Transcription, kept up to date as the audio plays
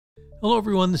Hello,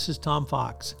 everyone. This is Tom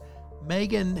Fox.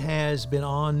 Megan has been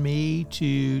on me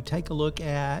to take a look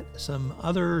at some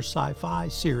other sci-fi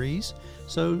series.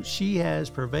 So she has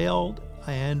prevailed,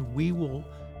 and we will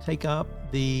take up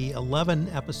the 11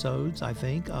 episodes, I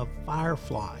think, of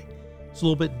Firefly. It's a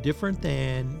little bit different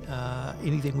than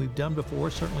anything we've done before.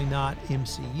 Certainly not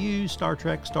MCU, Star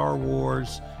Trek, Star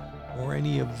Wars, or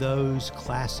any of those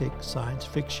classic science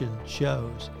fiction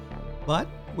shows. But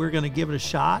we're going to give it a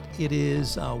shot. It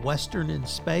is Western in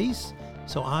space,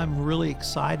 so I'm really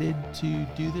excited to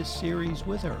do this series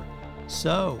with her.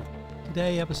 So,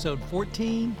 today, episode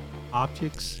 14,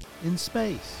 Objects in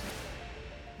Space.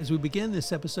 As we begin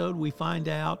this episode, we find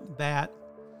out that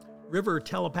River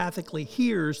telepathically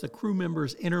hears the crew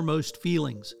member's innermost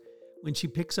feelings when she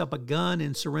picks up a gun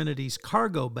in Serenity's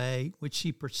cargo bay, which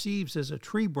she perceives as a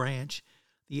tree branch.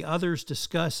 The others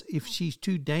discuss if she's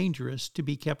too dangerous to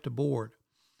be kept aboard.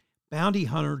 Bounty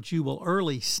hunter Jubal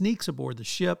Early sneaks aboard the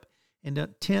ship and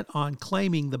intent on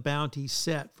claiming the bounty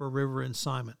set for River and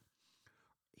Simon.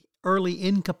 Early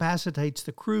incapacitates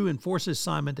the crew and forces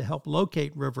Simon to help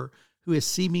locate River, who has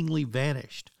seemingly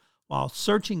vanished. While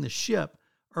searching the ship,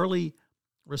 Early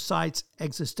recites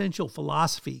existential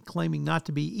philosophy, claiming not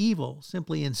to be evil,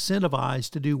 simply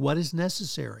incentivized to do what is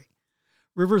necessary.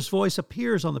 River's voice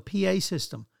appears on the PA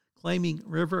system, claiming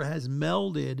River has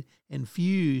melded and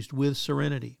fused with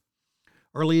Serenity.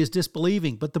 Early is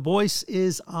disbelieving, but the voice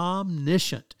is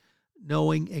omniscient,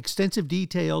 knowing extensive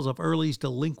details of Early's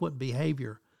delinquent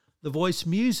behavior. The voice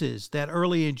muses that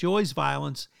Early enjoys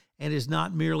violence and is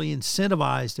not merely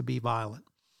incentivized to be violent.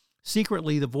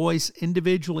 Secretly, the voice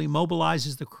individually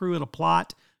mobilizes the crew in a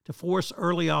plot to force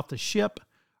Early off the ship.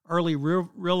 Early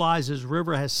realizes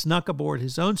River has snuck aboard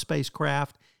his own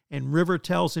spacecraft, and River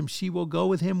tells him she will go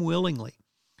with him willingly.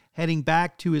 Heading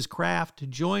back to his craft to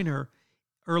join her,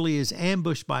 Early is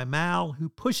ambushed by Mal, who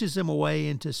pushes him away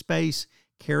into space,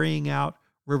 carrying out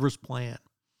River's plan.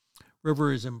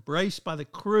 River is embraced by the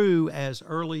crew as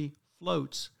Early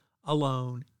floats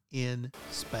alone in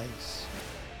space.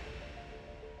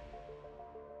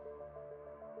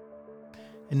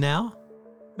 And now,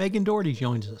 Megan Doherty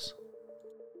joins us.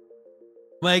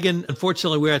 Megan,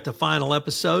 unfortunately, we're at the final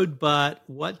episode, but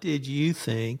what did you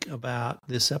think about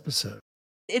this episode?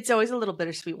 It's always a little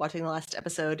bittersweet watching the last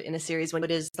episode in a series when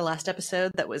it is the last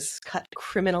episode that was cut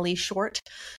criminally short.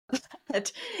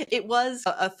 But it was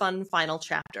a fun final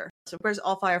chapter. So, of course,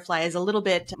 All Firefly is a little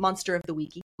bit monster of the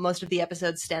weeky. Most of the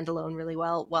episodes stand alone really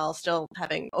well while still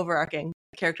having overarching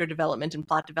character development and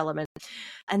plot development.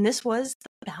 And this was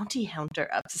the Bounty Hunter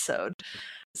episode.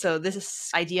 So this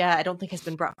idea I don't think has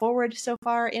been brought forward so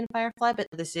far in Firefly, but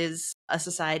this is a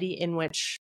society in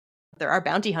which there are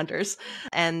bounty hunters,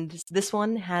 and this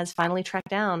one has finally tracked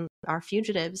down our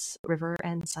fugitives, River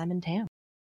and Simon Tam.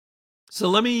 So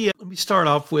let me start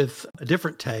off with a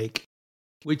different take,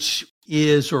 which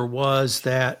is or was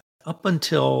that up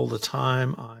until the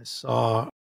time I saw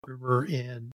River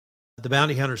in the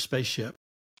Bounty Hunter spaceship,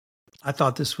 I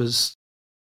thought this was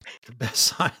the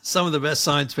best, some of the best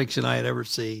science fiction I had ever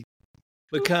seen,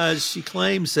 because she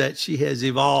claims that she has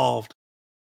evolved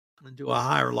into a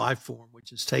higher life form,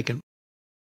 which is taken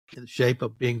in the shape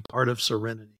of being part of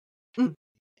Serenity. Mm.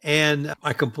 And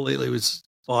I completely was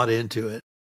bought into it.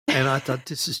 And I thought,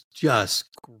 this is just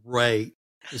great.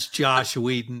 It's Josh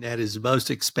Whedon at his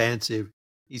most expansive.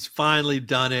 He's finally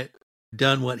done it,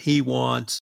 done what he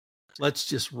wants. Let's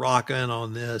just rock in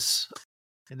on this.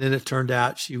 And then it turned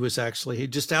out he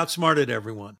just outsmarted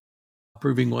everyone,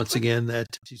 proving once again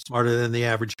that she's smarter than the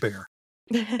average bear.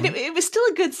 It was still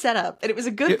a good setup, and it was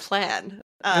a good plan.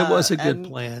 It was a good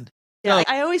plan. Yeah,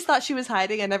 I always thought she was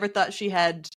hiding. I never thought she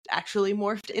had actually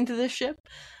morphed into this ship.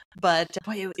 But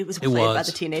boy, it was played by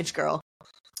the teenage girl.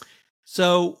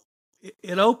 So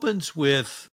it opens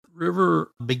with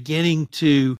River beginning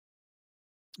to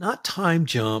not time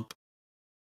jump,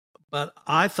 but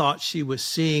I thought she was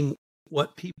seeing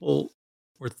what people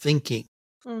were thinking,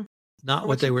 not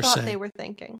what they were saying. They were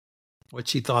thinking. What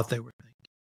she thought they were thinking.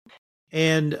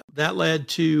 And that led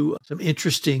to some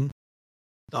interesting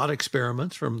thought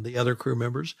experiments from the other crew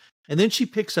members. And then she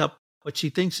picks up what she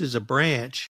thinks is a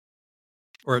branch,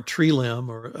 or a tree limb,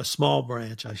 or a small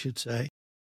branch, I should say.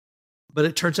 But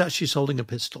it turns out she's holding a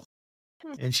pistol,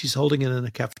 and she's holding it in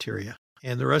a cafeteria.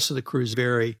 And the rest of the crew is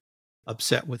very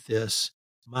upset with this.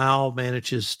 Mal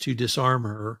manages to disarm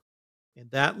her,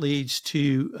 and that leads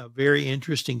to a very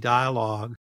interesting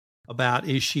dialogue about,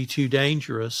 is she too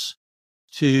dangerous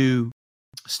to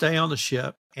stay on the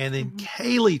ship? And then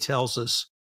Kaylee tells us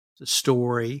the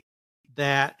story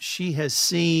that she has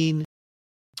seen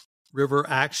River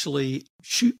actually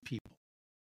shoot people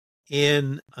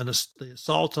in the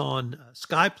assault on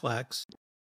Skyplex,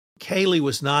 Kaylee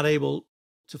was not able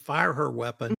to fire her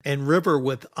weapon, and River,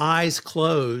 with eyes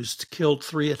closed, killed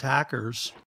 3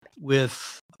 attackers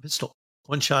with a pistol,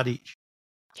 1 shot each.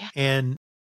 Yeah. And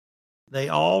they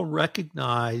all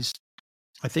recognized,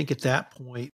 I think at that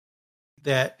point,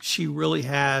 that she really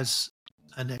has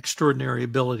an extraordinary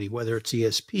ability, whether it's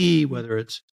ESP, whether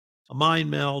it's a mind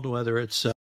meld, whether it's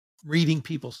reading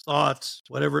people's thoughts,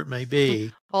 whatever it may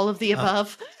be. All of the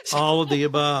above. All of the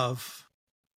above.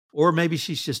 Or maybe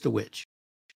she's just a witch.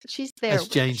 She's there. As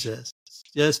Jane says,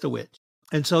 just a witch.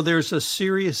 And so there's a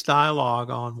serious dialogue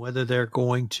on whether they're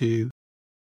going to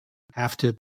have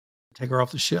to take her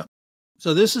off the ship.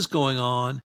 So this is going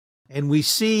on, and we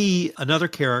see another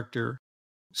character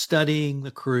studying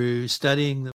the crew,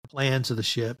 studying the plans of the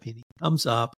ship. And he comes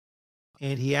up,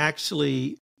 and he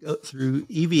actually, through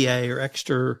EVA or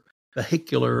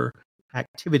extravehicular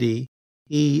activity,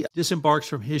 he disembarks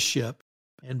from his ship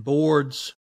and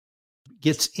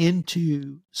gets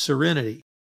into Serenity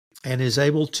and is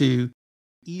able to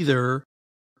either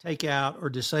take out or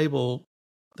disable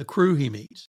the crew he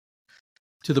meets,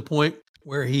 to the point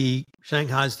where he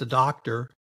shanghais the doctor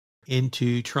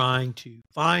into trying to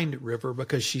find River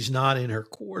because she's not in her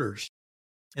quarters.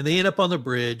 And they end up on the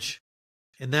bridge,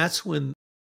 and that's when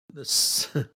the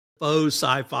faux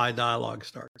sci-fi dialogue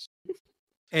starts.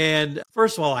 And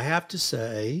first of all, I have to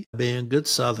say, being a good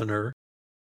Southerner,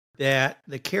 that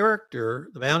the character,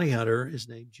 the bounty hunter, is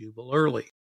named Jubal Early.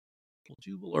 Well,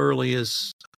 Jubal Early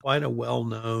is quite a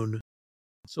well-known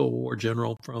Civil War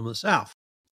general from the South.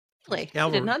 Really? I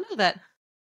did not know that.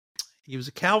 He was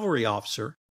a cavalry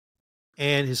officer,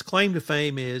 and his claim to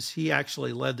fame is he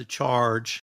actually led the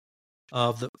charge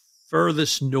of the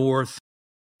furthest north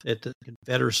that the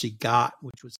Confederacy got,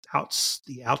 which was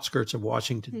the outskirts of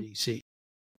Washington, D.C.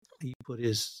 He put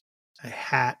a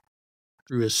hat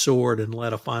through his sword and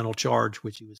led a final charge,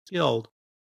 which he was killed,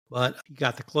 but he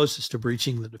got the closest to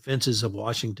breaching the defenses of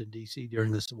Washington, D.C.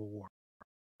 during the Civil War.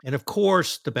 And of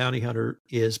course, the bounty hunter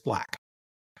is black.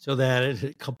 So that is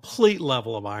a complete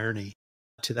level of irony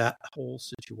to that whole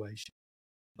situation.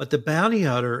 But the bounty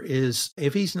hunter is,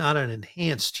 if he's not an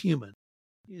enhanced human,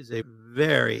 he is a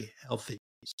very healthy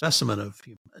specimen of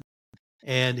human.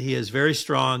 And he is very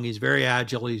strong. He's very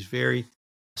agile. He's very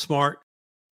smart.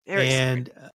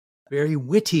 Very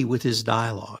witty with his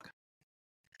dialogue.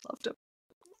 Loved him.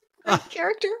 Great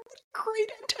character.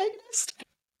 Great antagonist.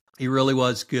 He really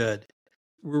was good.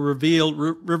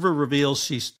 River reveals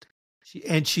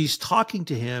she's talking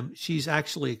to him. She's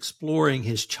actually exploring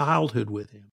his childhood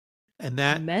with him. And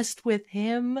that messed with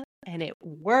him, and it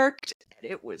worked, and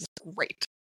it was great.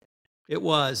 It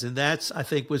was, and that's, I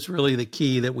think, was really the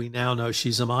key, that we now know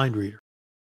she's a mind reader,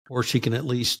 or she can at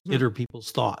least enter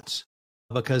people's thoughts,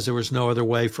 because there was no other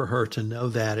way for her to know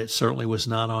that. It certainly was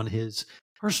not on his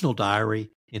personal diary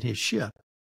in his ship.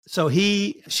 So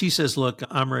she says, look,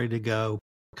 I'm ready to go.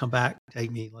 Come back,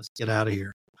 take me, let's get out of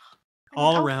here.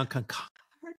 All around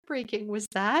heartbreaking was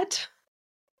that?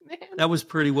 Man. That was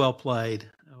pretty well played.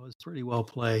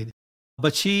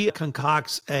 But she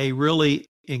concocts a really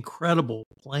incredible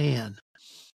plan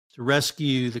to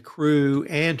rescue the crew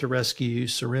and to rescue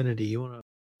Serenity. You want to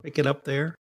pick it up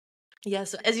there?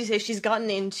 Yes, as you say, she's gotten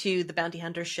into the bounty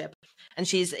hunter ship, and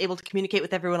she's able to communicate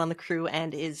with everyone on the crew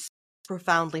and is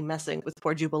profoundly messing with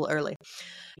poor Jubal Early.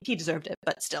 He deserved it,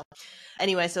 but still.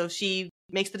 Anyway, so she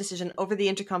makes the decision over the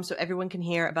intercom so everyone can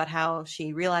hear about how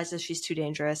she realizes she's too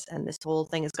dangerous and this whole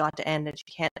thing has got to end and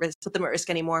she can't put them at risk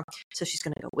anymore. So she's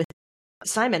going to go with it.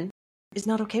 Simon is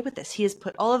not okay with this. He has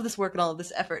put all of this work and all of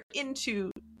this effort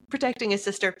into protecting his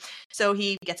sister. So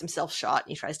he gets himself shot and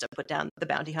he tries to put down the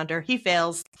bounty hunter. He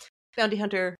fails. Bounty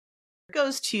hunter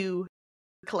goes to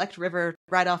collect River,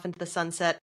 ride off into the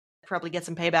sunset, probably get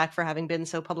some payback for having been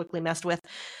so publicly messed with,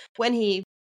 when he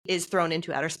is thrown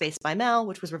into outer space by Mal,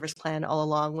 which was River's plan all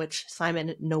along, which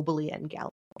Simon nobly and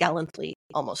gallantly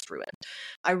almost ruined.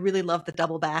 I really love the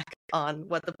double back on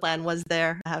what the plan was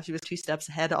there, how she was 2 steps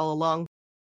ahead all along.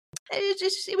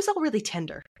 It was all really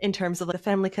tender in terms of the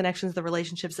family connections, the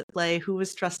relationships at play, who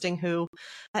was trusting who.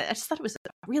 I just thought it was a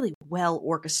really well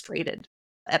orchestrated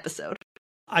episode.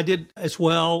 I did as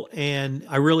well, and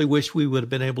I really wish we would have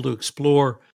been able to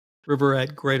explore River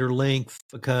at greater length,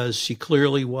 because she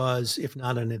clearly was, if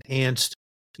not an enhanced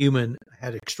human,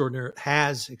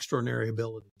 has extraordinary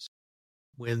abilities.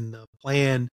 When the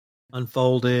plan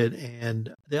unfolded,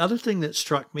 and the other thing that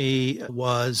struck me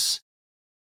was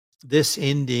this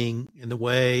ending and the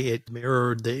way it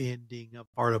mirrored the ending of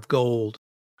Heart of Gold,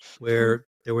 where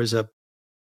there was a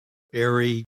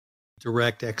very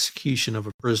direct execution of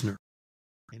a prisoner.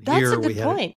 And that's a good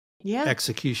point. Yeah.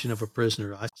 execution of a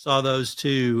prisoner. I saw those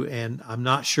too, and I'm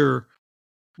not sure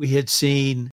we had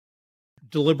seen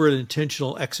deliberate,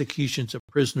 intentional executions of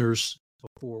prisoners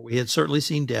before. We had certainly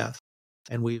seen death,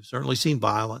 and we've certainly seen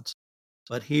violence.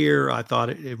 But here, I thought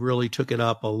it really took it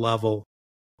up a level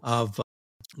of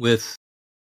with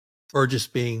Burgess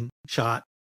being shot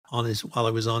while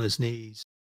he was on his knees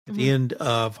at the end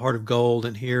of Heart of Gold,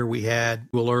 and here we had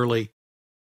Will Early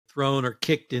thrown or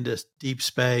kicked into deep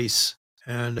space,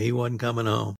 and he wasn't coming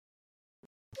home.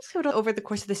 Over the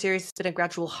course of the series, it's been a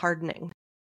gradual hardening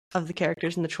of the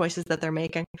characters and the choices that they're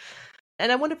making.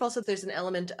 And I wonder if also there's an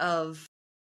element of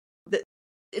that.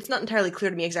 It's not entirely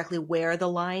clear to me exactly where the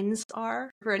lines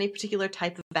are for any particular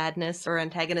type of badness or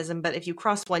antagonism, but if you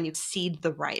cross one, you cede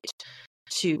the right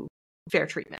to fair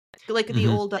treatment. Like the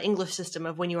old English system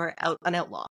of when you are an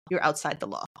outlaw, you're outside the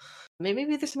law. Maybe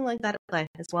there's something like that at play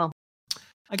as well.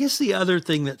 I guess the other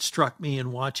thing that struck me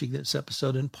in watching this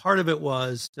episode, and part of it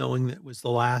was knowing that it was the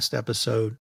last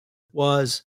episode,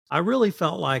 was I really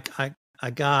felt like I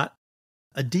got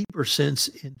a deeper sense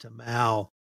into Mal.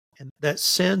 And that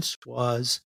sense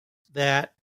was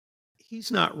that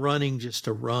he's not running just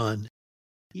to run.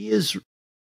 This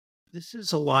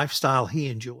is a lifestyle he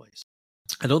enjoys.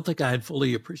 I don't think I had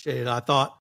fully appreciated it. I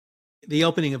thought the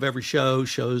opening of every show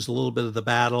shows a little bit of the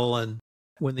battle and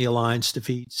when the Alliance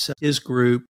defeats his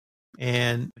group,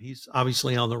 and he's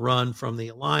obviously on the run from the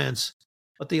Alliance,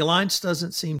 but the Alliance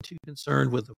doesn't seem too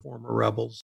concerned with the former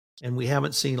rebels. And we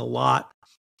haven't seen a lot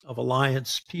of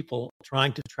Alliance people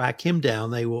trying to track him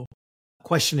down. They will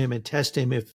question him and test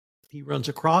him if he runs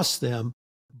across them.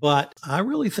 But I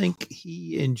really think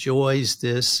he enjoys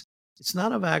this. It's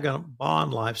not a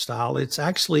vagabond lifestyle. It's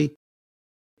actually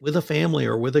with a family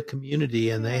or with a community,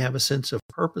 and they have a sense of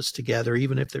purpose together,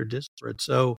 even if they're disparate.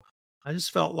 So I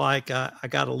just felt like I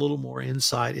got a little more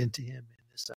insight into him in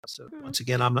this episode. Once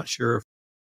again, I'm not sure if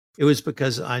it was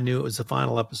because I knew it was the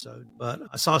final episode, but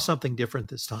I saw something different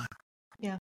this time.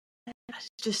 Yeah.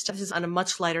 Just this is on a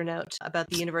much lighter note about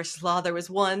the universe's law. There was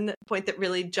one point that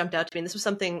really jumped out to me, and this was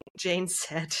something Jane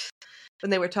said when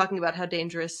they were talking about how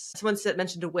dangerous. Someone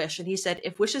mentioned a wish, and he said,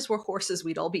 "If wishes were horses,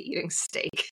 we'd all be eating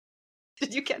steak."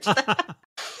 Did you catch that?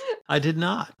 I did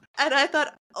not. And I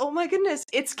thought, oh my goodness,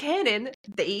 it's canon.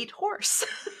 They eat horse.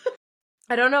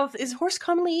 I don't know is horse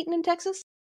commonly eaten in Texas?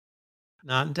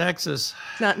 Not in Texas.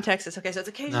 Not in Texas. Okay, so it's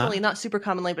occasionally, not super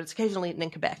commonly, but it's occasionally eaten in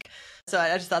Quebec. So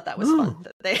I just thought that was fun.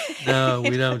 No,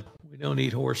 we don't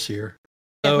eat horse here.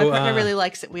 Yeah, so, my partner really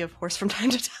likes it. We have horse from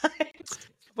time to time.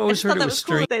 I've always heard it was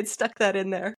cool that they'd stuck that in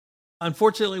there.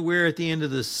 Unfortunately, we're at the end of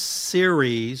the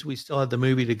series. We still have the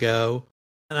movie to go.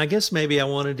 And I guess maybe I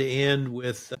wanted to end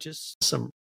with just some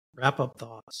wrap-up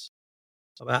thoughts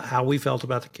about how we felt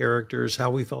about the characters, how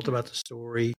we felt about the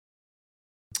story,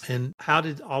 and how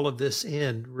did all of this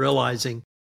end, realizing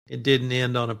it didn't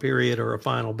end on a period or a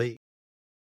final beat.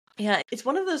 Yeah, it's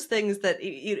one of those things that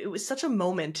it was such a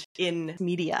moment in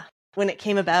media when it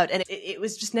came about, and it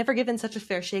was just never given such a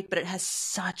fair shake, but it has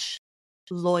such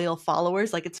loyal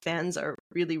followers. Like, its fans are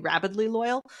really rabidly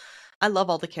loyal. I love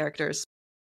all the characters.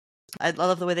 I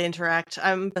love the way they interact.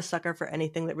 I'm a sucker for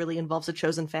anything that really involves a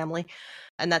chosen family,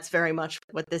 and that's very much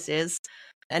what this is.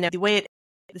 And the way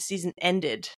the season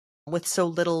ended with so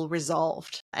little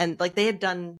resolved, and like they had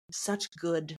done such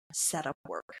good setup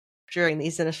work during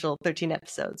these initial 13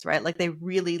 episodes, right? Like they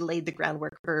really laid the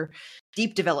groundwork for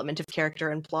deep development of character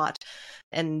and plot.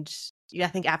 And I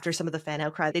think after some of the fan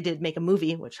outcry, they did make a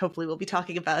movie, which hopefully we'll be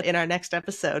talking about in our next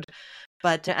episode.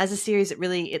 But as a series,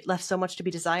 it left so much to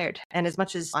be desired. And as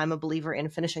much as I'm a believer in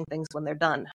finishing things when they're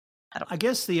done. I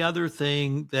guess the other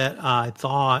thing that I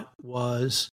thought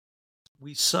was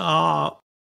we saw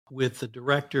with the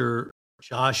director,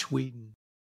 Josh Whedon,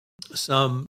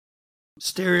 some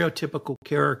stereotypical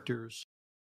characters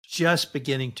just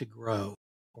beginning to grow,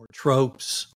 or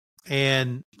tropes.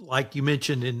 And like you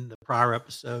mentioned in the prior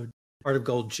episode, Heart of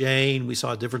Gold, Jane, we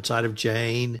saw a different side of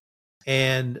Jane.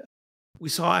 And we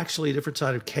saw actually a different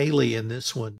side of Kaylee in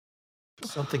this one.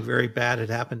 Something very bad had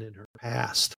happened in her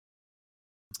past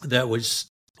that was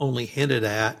only hinted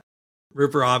at.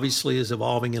 River obviously is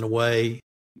evolving in a way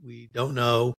we don't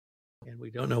know, and we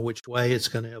don't know which way it's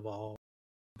going to evolve.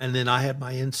 And then I had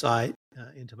my insight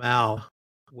into Mal.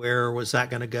 Where was that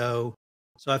going to go?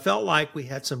 So I felt like we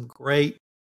had some great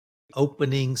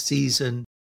opening season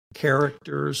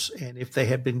characters, and if they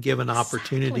had been given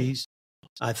opportunities,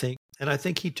 I think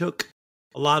he took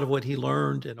a lot of what he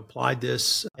learned and applied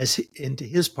this into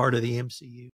his part of the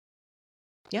MCU.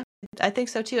 Yeah, I think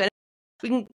so too. And we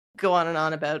can go on and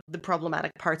on about the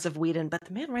problematic parts of Whedon, but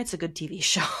the man writes a good TV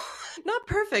show. Not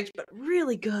perfect, but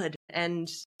really good. And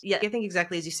yeah, I think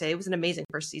exactly as you say, it was an amazing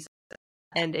first season.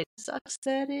 And it sucks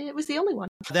that it was the only one.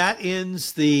 That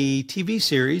ends the TV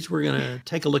series. We're going to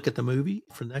take a look at the movie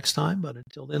for next time. But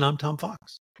until then, I'm Tom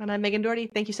Fox. And I'm Megan Doherty.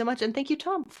 Thank you so much. And thank you,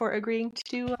 Tom, for agreeing to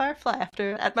do Firefly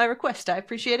at my request. I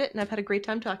appreciate it. And I've had a great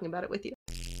time talking about it with you.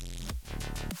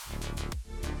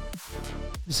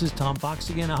 This is Tom Fox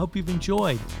again. I hope you've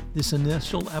enjoyed this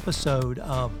initial episode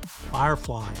of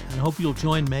Firefly. And I hope you'll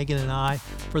join Megan and I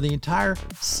for the entire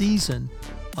season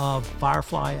of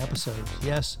Firefly episodes.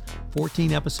 Yes,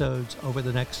 14 episodes over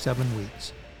the next 7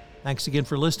 weeks. Thanks again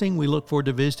for listening. We look forward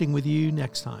to visiting with you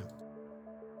next time.